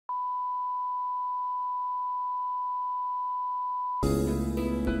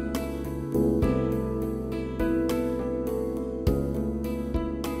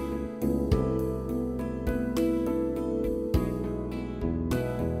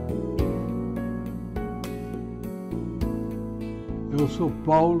Eu sou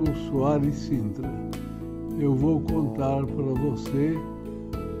Paulo Soares Cintra. Eu vou contar para você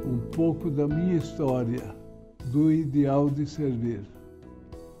um pouco da minha história, do ideal de servir.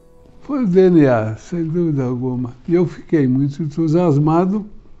 Foi o DNA, sem dúvida alguma. E eu fiquei muito entusiasmado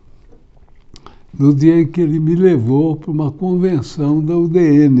no dia em que ele me levou para uma convenção da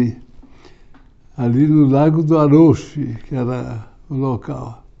UDN, ali no Lago do Aroche, que era o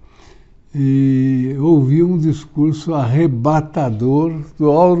local. E ouvi um discurso arrebatador do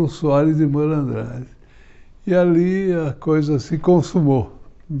Paulo Soares de Andrade. E ali a coisa se consumou.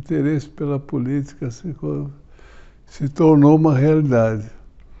 O interesse pela política se tornou uma realidade.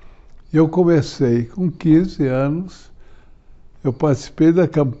 Eu comecei com 15 anos, eu participei da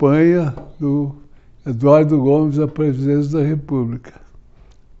campanha do Eduardo Gomes à presidência da República.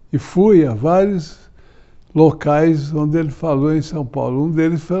 E fui a vários locais onde ele falou em São Paulo. Um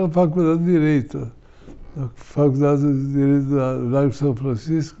deles foi na Faculdade de Direito, na Faculdade de Direito da Largo de São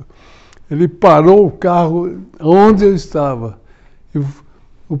Francisco. Ele parou o carro onde eu estava. E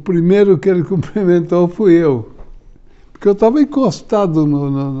o primeiro que ele cumprimentou fui eu, porque eu estava encostado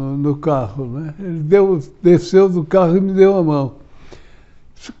no carro, né? Ele desceu do carro e me deu a mão.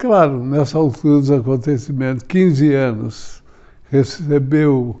 Isso, claro, nessa altura dos acontecimentos, 15 anos,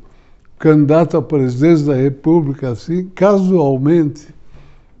 recebeu candidato à presidência da República, assim, casualmente,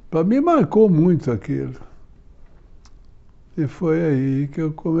 para mim marcou muito aquilo. E foi aí que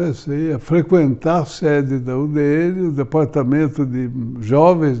eu comecei a frequentar a sede da UDN, o departamento de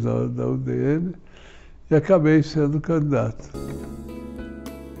jovens da UDN, e acabei sendo candidato.